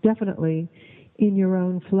are definitely in your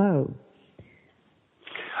own flow.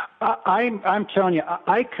 I'm telling you,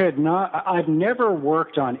 I've never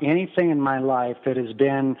worked on anything in my life that has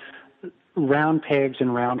been round pegs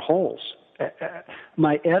and round holes.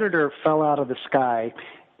 My editor fell out of the sky.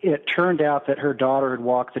 It turned out that her daughter had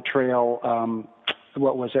walked the trail,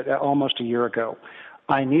 almost a year ago.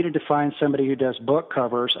 I needed to find somebody who does book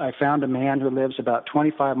covers. I found a man who lives about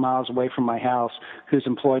 25 miles away from my house who's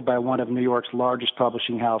employed by one of New York's largest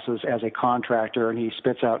publishing houses as a contractor, and he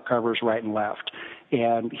spits out covers right and left.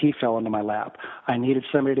 And he fell into my lap. I needed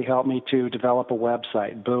somebody to help me to develop a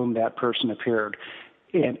website. Boom, that person appeared.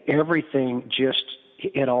 And everything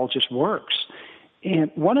it all just works.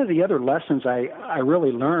 And one of the other lessons I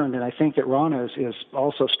really learned, and I think that Ronna is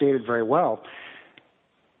also stated very well,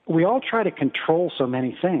 we all try to control so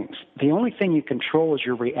many things. The only thing you control is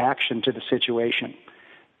your reaction to the situation.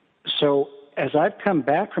 So as I've come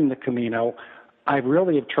back from the Camino, I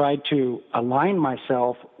really have tried to align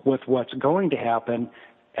myself with what's going to happen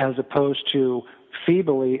as opposed to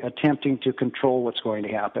feebly attempting to control what's going to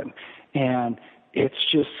happen. And it's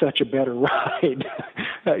just such a better ride.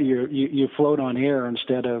 You float on air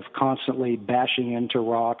instead of constantly bashing into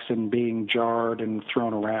rocks and being jarred and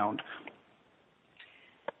thrown around.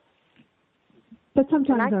 But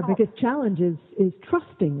sometimes our biggest challenge is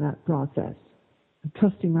trusting that process,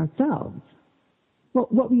 trusting ourselves.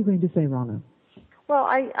 What were you going to say, Ronna? Well,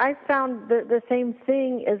 I found the same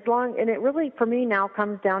thing and it really, for me now,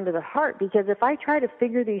 comes down to the heart, because if I try to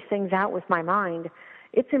figure these things out with my mind,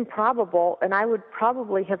 it's improbable, and I would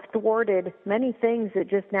probably have thwarted many things that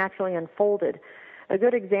just naturally unfolded. A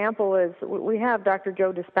good example is we have Dr.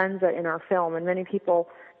 Joe Dispenza in our film, and many people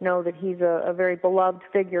know that he's a very beloved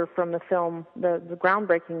figure from the film, the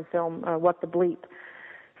groundbreaking film, What the Bleep.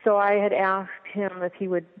 So I had asked him if he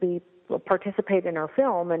would participate in our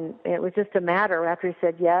film, and it was just a matter after he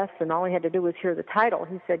said yes, and all he had to do was hear the title.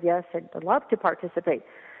 He said, yes, I'd love to participate.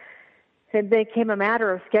 It became a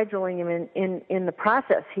matter of scheduling him in the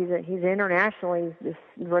process. He's internationally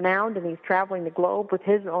renowned, and he's traveling the globe with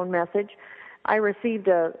his own message. I received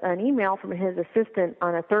an email from his assistant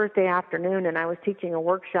on a Thursday afternoon, and I was teaching a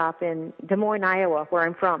workshop in Des Moines, Iowa, where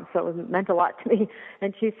I'm from, so it meant a lot to me.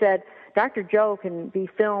 And she said, Dr. Joe can be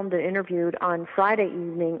filmed and interviewed on Friday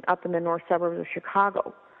evening up in the north suburbs of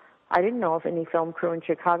Chicago. I didn't know of any film crew in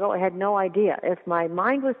Chicago. I had no idea. If my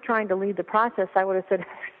mind was trying to lead the process, I would have said,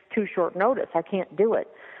 too short notice. I can't do it.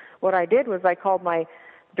 What I did was I called my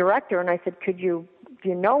director, and I said, do you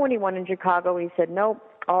know anyone in Chicago? He said, nope.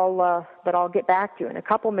 But I'll get back to you. In a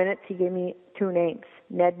couple minutes, he gave me two names.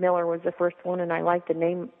 Ned Miller was the first one, and I liked the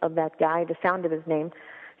name of that guy, the sound of his name.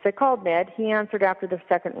 So I called Ned. He answered after the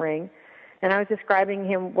second ring, and I was describing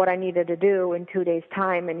him what I needed to do in 2 days'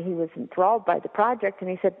 time, and he was enthralled by the project, and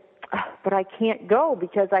he said, but I can't go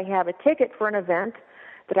because I have a ticket for an event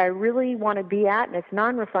that I really want to be at, and it's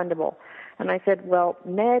non-refundable. And I said, well,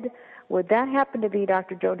 Ned, would that happen to be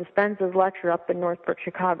Dr. Joe Dispenza's lecture up in Northbrook,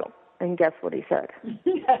 Chicago? And guess what he said?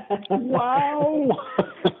 Wow!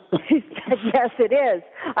 He said, yes, it is.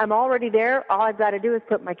 I'm already there. All I've got to do is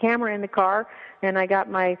put my camera in the car, and I got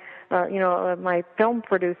my, my film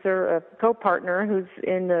producer, co-partner, who's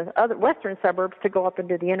in the other western suburbs, to go up and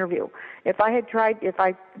do the interview. If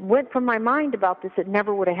I went from my mind about this, it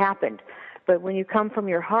never would have happened. But when you come from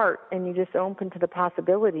your heart and you just open to the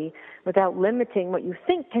possibility without limiting what you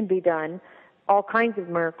think can be done, all kinds of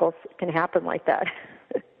miracles can happen like that.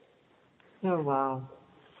 Oh, wow.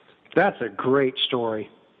 That's a great story.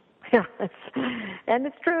 Yeah, and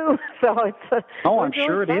it's true. So it's. I'm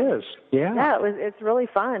sure it is. Yeah. Yeah, it's really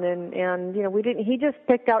fun, and he just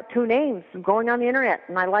picked out two names going on the internet,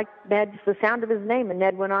 and I liked Ned's the sound of his name, and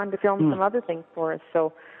Ned went on to film some other things for us.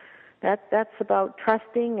 So that's about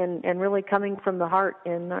trusting and really coming from the heart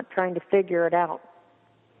and not trying to figure it out.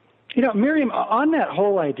 Miriam, on that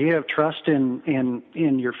whole idea of trust in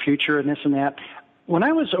your future and this and that, when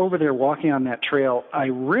I was over there walking on that trail, I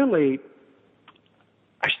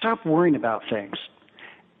stopped worrying about things,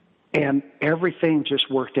 and everything just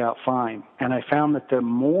worked out fine. And I found that the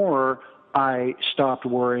more I stopped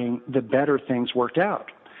worrying, the better things worked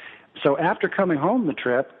out. So after coming home the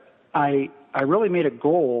trip, I really made a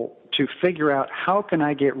goal to figure out how can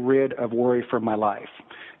I get rid of worry from my life.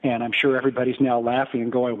 And I'm sure everybody's now laughing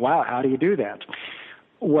and going, wow, how do you do that?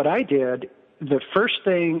 What I did, the first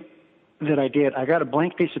thing that I did, I got a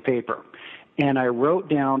blank piece of paper, and I wrote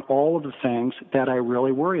down all of the things that I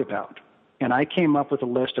really worry about. And I came up with a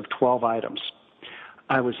list of 12 items.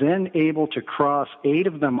 I was then able to cross 8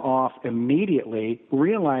 of them off immediately,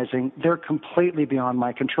 realizing they're completely beyond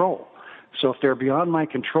my control. So if they're beyond my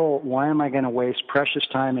control, why am I going to waste precious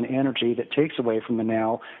time and energy that takes away from the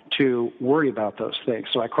now to worry about those things?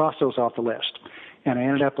 So I crossed those off the list, and I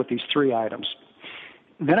ended up with these 3 items.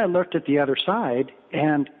 Then I looked at the other side,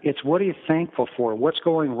 and it's what are you thankful for? What's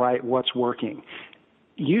going right? What's working?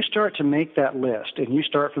 You start to make that list, and you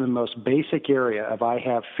start from the most basic area of I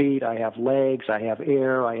have feet, I have legs, I have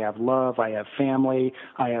air, I have love, I have family,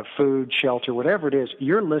 I have food, shelter, whatever it is.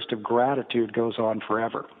 Your list of gratitude goes on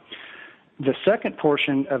forever. The second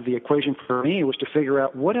portion of the equation for me was to figure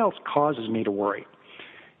out what else causes me to worry.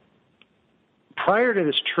 Prior to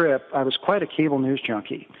this trip, I was quite a cable news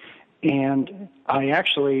junkie. And I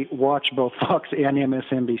actually watch both Fox and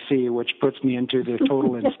MSNBC, which puts me into the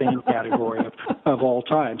total insane category of all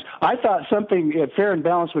times. I thought something fair and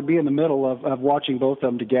balanced would be in the middle of watching both of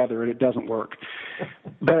them together, and it doesn't work.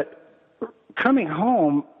 But coming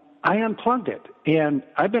home, I unplugged it. And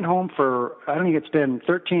I've been home for, I think it's been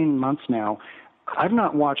 13 months now. I've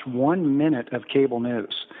not watched 1 minute of cable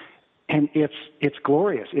news. And it's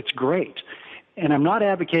glorious. It's great. And I'm not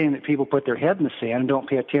advocating that people put their head in the sand and don't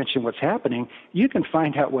pay attention to what's happening. You can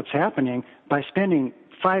find out what's happening by spending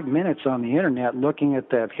 5 minutes on the internet looking at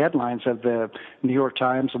the headlines of the New York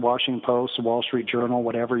Times, the Washington Post, the Wall Street Journal,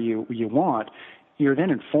 whatever you want. You're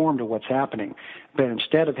then informed of what's happening. But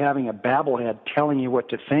instead of having a babblehead telling you what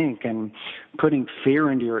to think and putting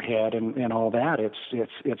fear into your head and all that,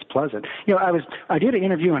 it's pleasant. I did an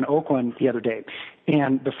interview in Oakland the other day,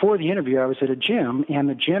 and before the interview, I was at a gym, and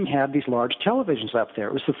the gym had these large televisions up there.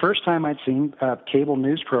 It was the first time I'd seen a cable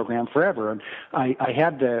news program forever, and I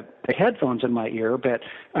had the headphones in my ear, but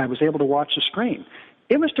I was able to watch the screen.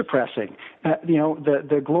 It was depressing.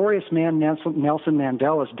 The glorious man Nelson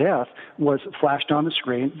Mandela's death was flashed on the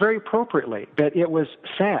screen very appropriately, but it was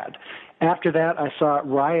sad. After that, I saw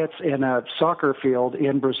riots in a soccer field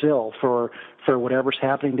in Brazil for whatever's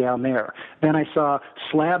happening down there. Then I saw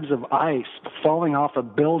slabs of ice falling off a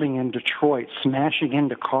building in Detroit, smashing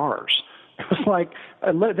into cars. It was like,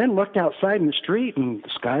 I then looked outside in the street, and the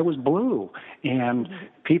sky was blue, and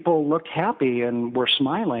people looked happy and were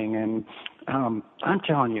smiling, and I'm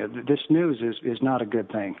telling you, this news is not a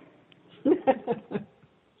good thing.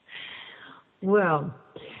 Well,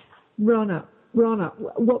 Ronna,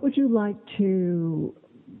 what would you like to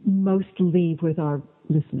most leave with our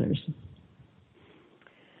listeners?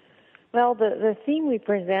 Well, the theme we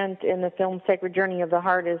present in the film Sacred Journey of the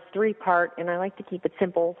Heart is 3-part, and I like to keep it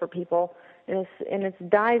simple for people. And it's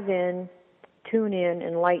dive in, tune in,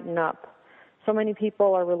 and lighten up. So many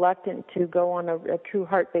people are reluctant to go on a true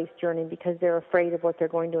heart-based journey because they're afraid of what they're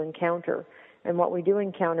going to encounter. And what we do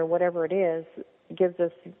encounter, whatever it is, gives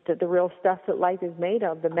us the real stuff that life is made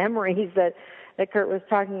of, the memories that Kurt was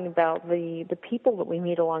talking about, the people that we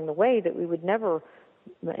meet along the way that we would never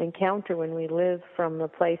encounter when we live from a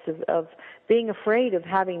place of being afraid of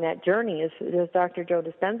having that journey. As Dr. Joe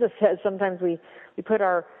Dispenza says, sometimes we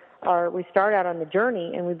start out on the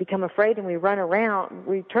journey and we become afraid and we turn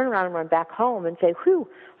around and run back home and say, whew,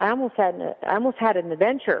 I almost had an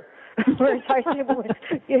adventure. Whereas I think,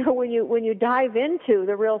 when you dive into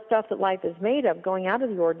the real stuff that life is made of, going out of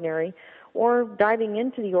the ordinary, or diving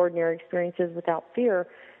into the ordinary experiences without fear,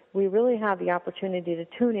 we really have the opportunity to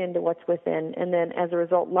tune into what's within, and then as a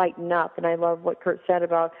result lighten up. And I love what Kurt said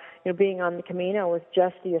about being on the Camino with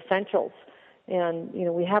just the essentials. And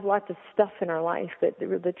we have lots of stuff in our life, but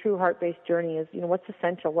the true heart-based journey is what's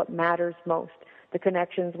essential, what matters most, the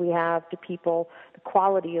connections we have to people, the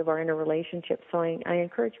quality of our interrelationships. So I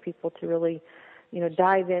encourage people to really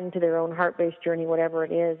dive into their own heart-based journey, whatever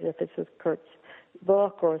it is, if it's with Kurt's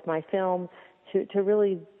book or with my film, to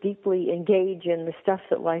really deeply engage in the stuff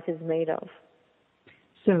that life is made of.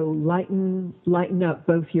 So lighten up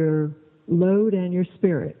both your load and your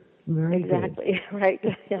spirit. Very exactly. Good. Right.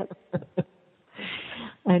 Yes.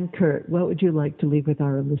 And Kurt, what would you like to leave with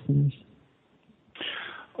our listeners?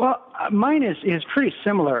 Well, mine is pretty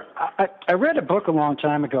similar. I read a book a long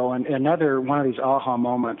time ago, and another one of these aha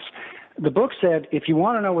moments. The book said, if you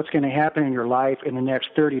want to know what's going to happen in your life in the next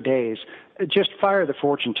 30 days, just fire the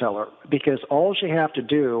fortune teller, because all you have to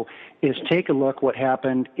do is take a look what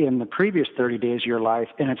happened in the previous 30 days of your life,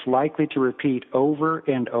 and it's likely to repeat over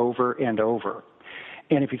and over and over.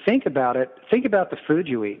 And if you think about it, think about the food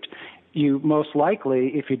you eat. You most likely,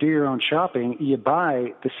 if you do your own shopping, you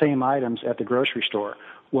buy the same items at the grocery store.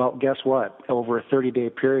 Well, guess what? Over a 30-day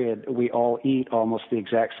period, we all eat almost the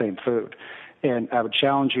exact same food. And I would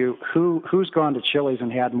challenge you, who's gone to Chili's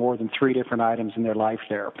and had more than 3 different items in their life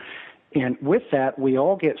there? And with that, we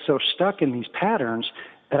all get so stuck in these patterns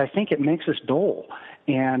that I think it makes us dull,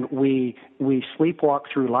 and we sleepwalk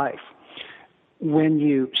through life. When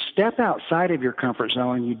you step outside of your comfort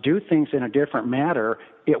zone and you do things in a different manner,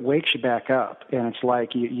 it wakes you back up, and it's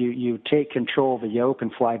like you take control of the yoke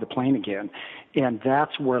and fly the plane again, and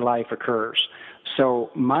that's where life occurs. So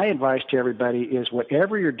my advice to everybody is,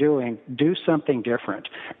 whatever you're doing, do something different.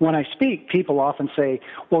 When I speak, people often say,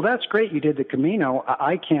 well, that's great, you did the Camino.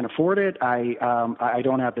 I can't afford it. I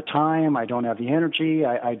don't have the time. I don't have the energy.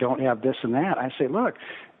 I don't have this and that. I say, look,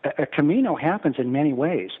 a Camino happens in many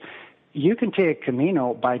ways. You can take a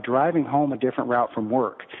Camino by driving home a different route from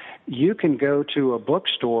work. You can go to a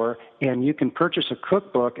bookstore and you can purchase a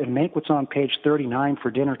cookbook and make what's on page 39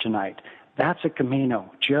 for dinner tonight. That's a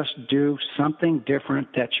Camino. Just do something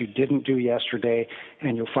different that you didn't do yesterday,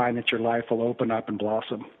 and you'll find that your life will open up and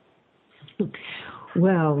blossom.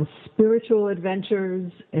 Well, spiritual adventure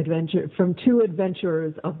from two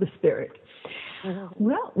adventurers of the spirit.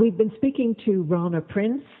 Well, we've been speaking to Ronna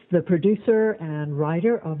Prince, the producer and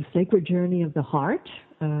writer of Sacred Journey of the Heart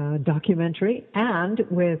documentary, and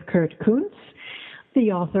with Kurt Koontz,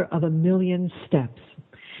 the author of A Million Steps.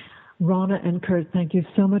 Ronna and Kurt, thank you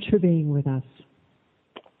so much for being with us.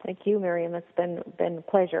 Thank you, Miriam. It's been a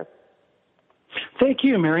pleasure. Thank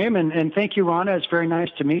you, Miriam, and thank you, Ronna. It's very nice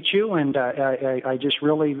to meet you, and I just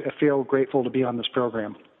really feel grateful to be on this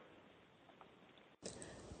program.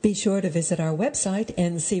 Be sure to visit our website,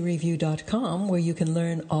 ncreview.com, where you can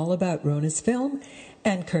learn all about Ronna's film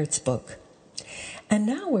and Kurt's book. And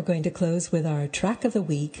now we're going to close with our track of the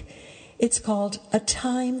week. It's called A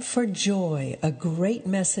Time for Joy, a great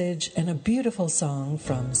message and a beautiful song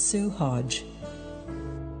from Sue Hodge.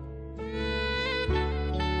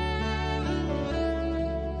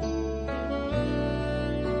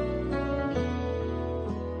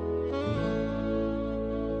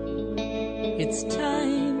 It's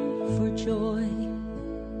time for joy.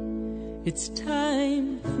 It's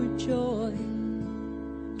time for joy.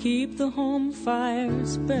 Keep the home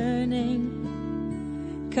fires burning.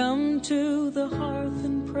 Come to the hearth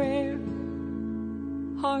in prayer,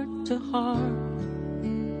 heart to heart.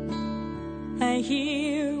 I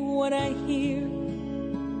hear what I hear.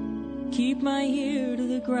 Keep my ear to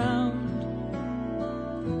the ground.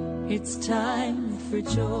 It's time for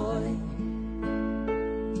joy.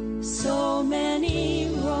 So many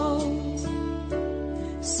roads,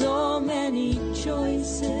 so many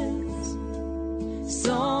choices,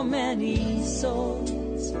 so many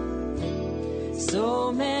souls,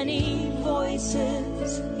 so many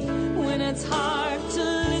voices. When it's hard to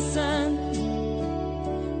listen,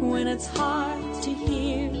 when it's hard to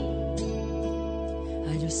hear,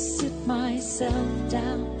 I just sit myself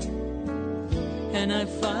down and I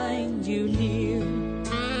find you near.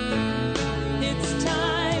 It's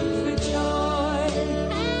time for joy.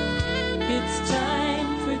 It's time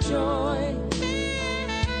for joy.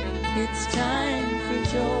 It's time for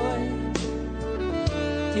joy.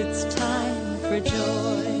 It's time for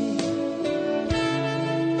joy.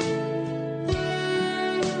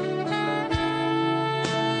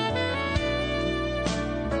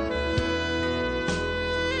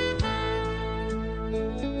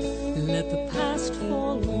 Let the past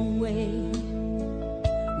fall away.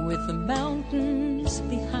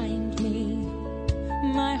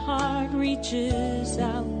 heart reaches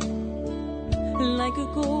out like a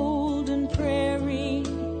golden prairie.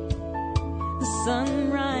 The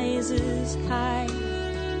sun rises high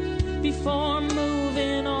before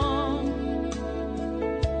moving on,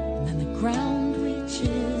 and then the ground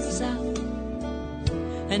reaches out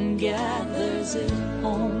and gathers it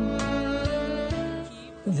home.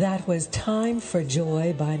 That was Time for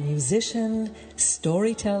Joy by musician,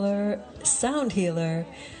 storyteller, sound healer,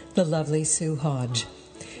 the lovely Sue Hodge.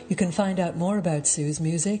 You can find out more about Sue's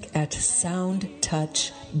music at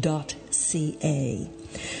soundtouch.ca.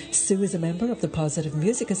 Sue is a member of the Positive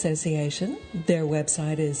Music Association. Their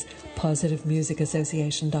website is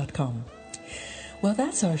positivemusicassociation.com. Well,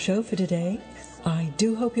 that's our show for today. I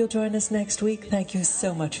do hope you'll join us next week. Thank you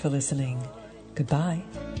so much for listening. Goodbye.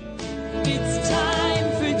 It's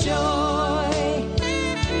time for joy.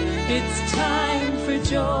 It's time for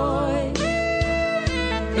joy.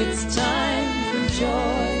 It's time for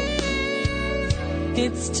joy.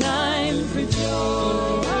 It's time for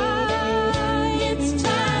joy.